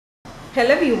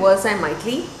Hello viewers, I am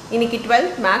Maitli. இன்னைக்கு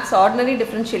 12th Maths Ordinary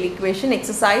Differential Equation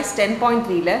Exercise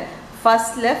 10.3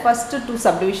 first two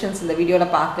subdivisions இந்த வீடியோல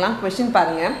பார்க்கலாம். Question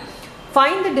பாருங்க.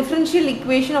 Find the differential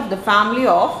equation of the family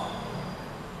of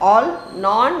all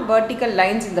non-vertical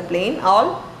lines in the plane, all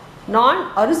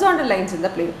non-horizontal lines in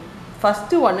the plane.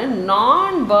 First one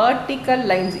non-vertical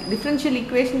lines. Differential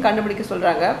equation கண்டுபிடிக்க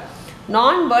சொல்றாங்க.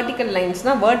 Non-vertical lines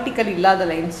na vertical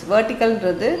இல்லாத lines. Vertical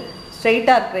ன்றது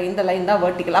ஸ்ட்ரைட்டாக இருக்கிற இந்த line தான்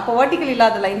vertical. அப்போ vertical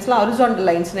இல்லாத லைன்ஸ்லாம் ஹாரிசான்டல்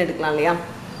லைன்ஸ்னு எடுக்கலாம் இல்லையா?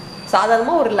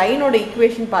 சாதாரணமாக ஒரு லைனோட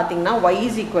ஈக்குவேஷன் பார்த்தீங்கன்னா y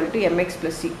is equal to mx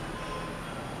plus c.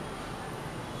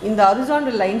 இந்த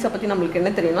ஹாரிசான்டல் லைன்ஸை பற்றி நம்மளுக்கு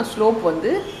என்ன தெரியும்னா ஸ்லோப்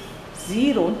வந்து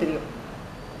 0ன்னு தெரியும்.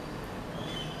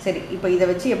 சரி, இப்போ இதை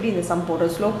வச்சு எப்படி இந்த சம்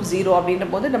போடுறோம்? ஸ்லோப் 0 அப்படின்ற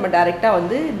போது நம்ம டைரெக்டாக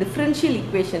வந்து டிஃப்ரென்ஷியல்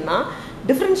ஈக்குவேஷன்னா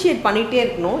டிஃப்ரென்ஷியேட் பண்ணிகிட்டே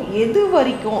இருக்கணும். எது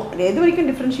வரைக்கும்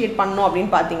டிஃப்ரென்ஷியேட் பண்ணணும்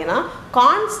அப்படின்னு பார்த்தீங்கன்னா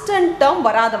கான்ஸ்டன்ட் டேர்ம்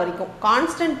வராத வரைக்கும்.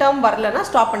 கான்ஸ்டன்ட் டேர்ம் வரலைன்னா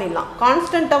ஸ்டாப் பண்ணிடலாம்.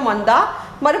 கான்ஸ்டன்ட் டேர்ம் வந்தால்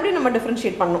மறுபடியும் நம்ம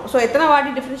டிஃப்ரென்ஷியேட் பண்ணணும். ஸோ எத்தனை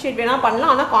வாட்டி டிஃப்ரென்ஷியேட் வேணால்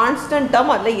பண்ணலாம், ஆனால் கான்ஸ்டன்ட்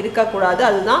டேர்ம் அதில் இருக்கக்கூடாது.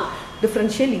 அதுதான்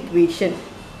டிஃப்ரென்ஷியல் ஈக்குவேஷன்.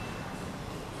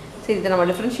 சரி, இதை நம்ம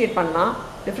டிஃப்ரென்ஷியேட்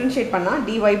பண்ணால்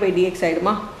dy by dx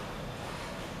ஆகிடுமா?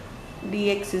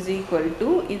 dx is equal to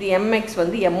இது mx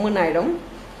வந்து mன்னு ஆகிடும்.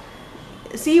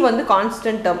 c வந்து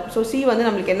கான்ஸ்டன்ட் டேர்ம். ஸோ c வந்து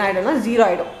நம்மளுக்கு என்ன ஆகிடும்னா 0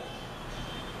 ஆகிடும்.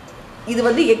 இது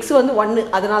வந்து x வந்து 1,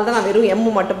 அதனால தான் நான் வெறும் m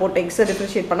மட்டும் போட்டேன். x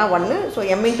டிஃப்ரென்ஷியேட் பண்ணால் 1, ஸோ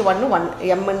m into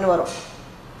 1 mன்னு வரும்.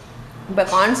 இப்போ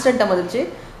கான்ஸ்டன்ட் டேர்ம் வந்துச்சு.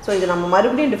 ஸோ இது நம்ம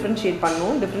மறுபடியும் டிஃப்ரென்ஷியேட்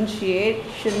பண்ணணும்.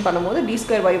 டிஃப்ரென்ஷியேஷன் பண்ணும்போது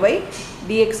d² by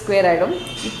dx² ஆகிடும்.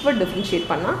 இப்போ டிஃப்ரென்ஷியேட்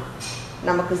பண்ணால்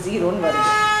நமக்கு 0ன்னு வருது.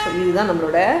 ஸோ இதுதான்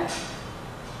நம்மளோட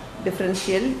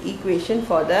differential equation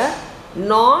for the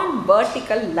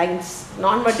non-vertical lines.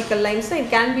 Non-vertical lines it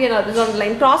can be an horizontal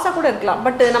line, cross கூட இருக்கலாம்.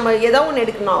 பட் நம்ம ஏதோ ஒன்று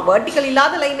எடுக்கணும், vertical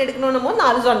இல்லாத லைன் எடுக்கணும் போது நான்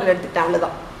horizontal எடுத்துட்டேன்,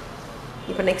 அவ்வளோதான்.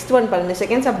 இப்போ நெக்ஸ்ட் ஒன் பாருங்க,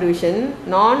 second subdivision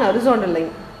non-horizontal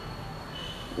line.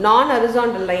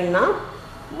 Non-horizontal லைன்னா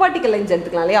vertical lines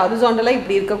எடுத்துக்கலாம் இல்லையா? ஹாரிசான்டலாக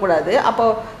இப்படி இருக்கக்கூடாது, அப்போ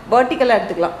verticalaக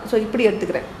எடுத்துக்கலாம். ஸோ இப்படி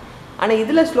எடுத்துக்கிறேன். ஆனால்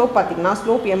இதில் ஸ்லோப் பார்த்தீங்கன்னா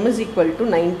slope m is equal to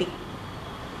 90.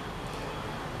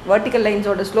 Vertical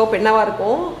லைன்ஸோட slope என்னவாக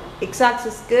இருக்கும்? எக்ஸ்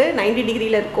ஆக்சிஸ்க்கு 90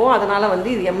 டிகிரியில் இருக்கும். அதனால் வந்து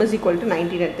இது m is equal to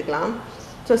 90 எடுத்துக்கலாம்.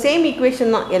 ஸோ சேம்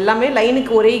ஈக்குவேஷன் தான், எல்லாமே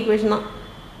லைனுக்கு ஒரே ஈக்குவேஷன் தான்,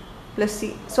 ப்ளஸ் சி.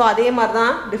 ஸோ அதே மாதிரி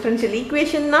தான் டிஃப்ரென்ஷியல்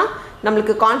ஈக்குவேஷன்னா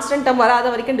நம்மளுக்கு கான்ஸ்டன்ட் டேர்ம் வராத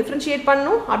வரைக்கும் டிஃப்ரென்ஷியேட்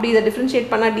பண்ணணும். அப்படி இதை டிஃப்ரென்ஷியேட்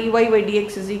பண்ணால் dy by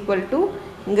dx is equal to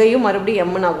இங்கேயும்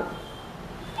மறுபடியும் mன்னு ஆகும்.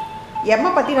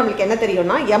 எம்மை பற்றி நம்மளுக்கு என்ன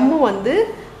தெரியும்னா m வந்து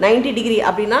 90 டிகிரி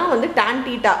அப்படின்னா வந்து tan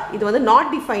θ. இது வந்து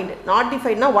நாட்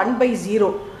டிஃபைன்ட்னா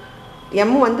 1/0.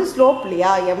 m வந்து ஸ்லோப் இல்லையா?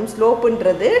 m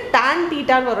ஸ்லோப்புன்றது tan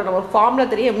θன்னு வரும். நம்ம ஃபார்முலா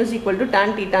தெரியும், m is equal to tan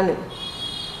θன்னு.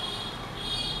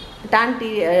 tan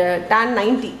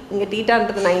 90, இங்கே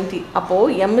θன்றது 90.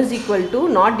 அப்போது m is equal to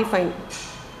not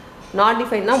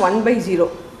டிஃபைன்னா 1/0.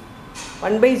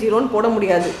 1/0ன்னு போட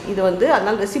முடியாது. இது வந்து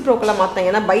அதனால் ரெசிப்ரோக்கலாக மாற்றேன்,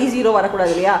 ஏன்னா by0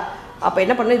 வரக்கூடாது இல்லையா? அப்போ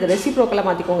என்ன பண்ணணும், இது ரெசிப்ரோக்கலாக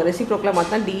மாற்றிக்கோங்க. ரெசிப்ரோக்கலாக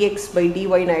மாற்றினா dx by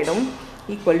dyன்னு ஆகிடும்,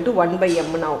 ஈக்குவல் டு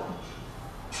 1/mன்னு ஆகும்.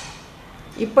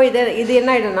 இப்போ இது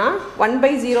என்ன ஆகிடும்னா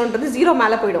 1/0ன்றது 0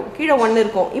 மேலே போயிடும், கீழே 1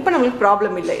 இருக்கும். இப்போ நம்மளுக்கு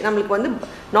ப்ராப்ளம் இல்லை, நம்மளுக்கு வந்து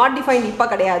நாட் டிஃபைன்ட் இப்போ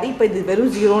கிடையாது. இப்போ இது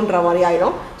வெறும் 0ன்ற மாதிரி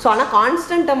ஆகிடும். ஸோ ஆனால்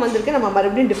கான்ஸ்டன்ட் டேர்ம் வந்திருக்கு, நம்ம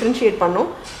மறுபடியும் டிஃப்ரென்ஷியேட் பண்ணோம்.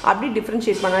 அப்படி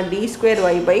டிஃப்ரென்ஷியேட் பண்ணால்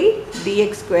d² by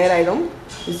dx² ஆகிடும்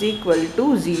இஸ் ஈக்குவல் டு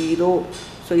 0.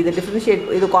 ஸோ இது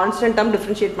இது கான்ஸ்டன்ட் டேர்ம்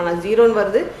டிஃப்ரென்ஷியேட் பண்ணால் 0ன்னு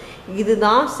வருது.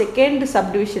 இதுதான் செகண்ட்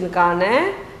சப்டிவிஷனுக்கான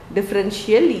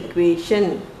டிஃப்ரென்ஷியல் ஈக்குவேஷன்.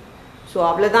 ஸோ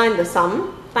அவ்வளோதான் இந்த சம்.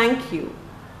 தேங்க்யூ.